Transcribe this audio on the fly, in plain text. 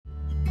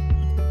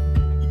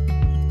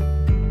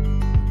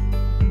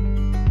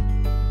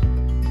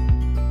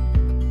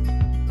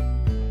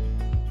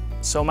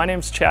So my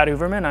name's Chad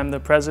Euverman. I'm the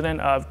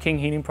president of King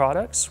Heating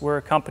Products. We're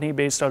a company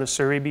based out of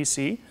Surrey,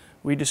 BC.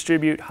 We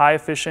distribute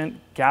high-efficient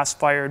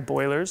gas-fired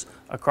boilers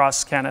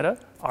across Canada.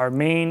 Our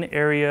main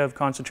area of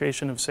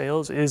concentration of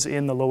sales is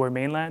in the Lower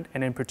Mainland,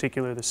 and in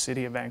particular the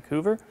City of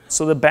Vancouver.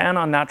 So the ban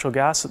on natural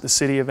gas that the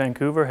City of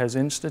Vancouver has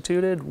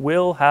instituted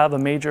will have a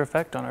major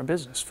effect on our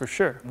business, for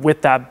sure.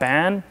 With that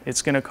ban,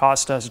 it's going to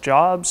cost us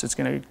jobs, it's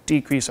going to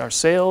decrease our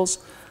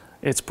sales,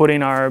 it's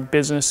putting our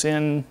business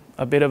in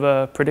a bit of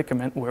a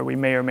predicament where we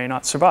may or may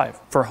not survive.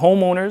 For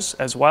homeowners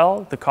as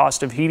well, the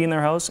cost of heating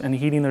their house and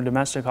heating their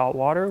domestic hot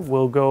water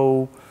will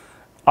go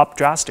up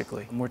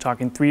drastically. We're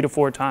talking 3 to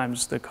 4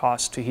 times the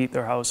cost to heat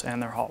their house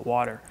and their hot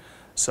water.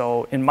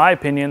 So in my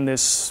opinion,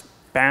 this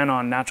ban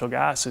on natural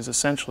gas is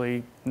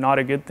essentially not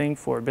a good thing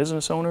for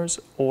business owners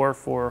or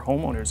for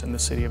homeowners in the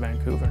City of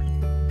Vancouver.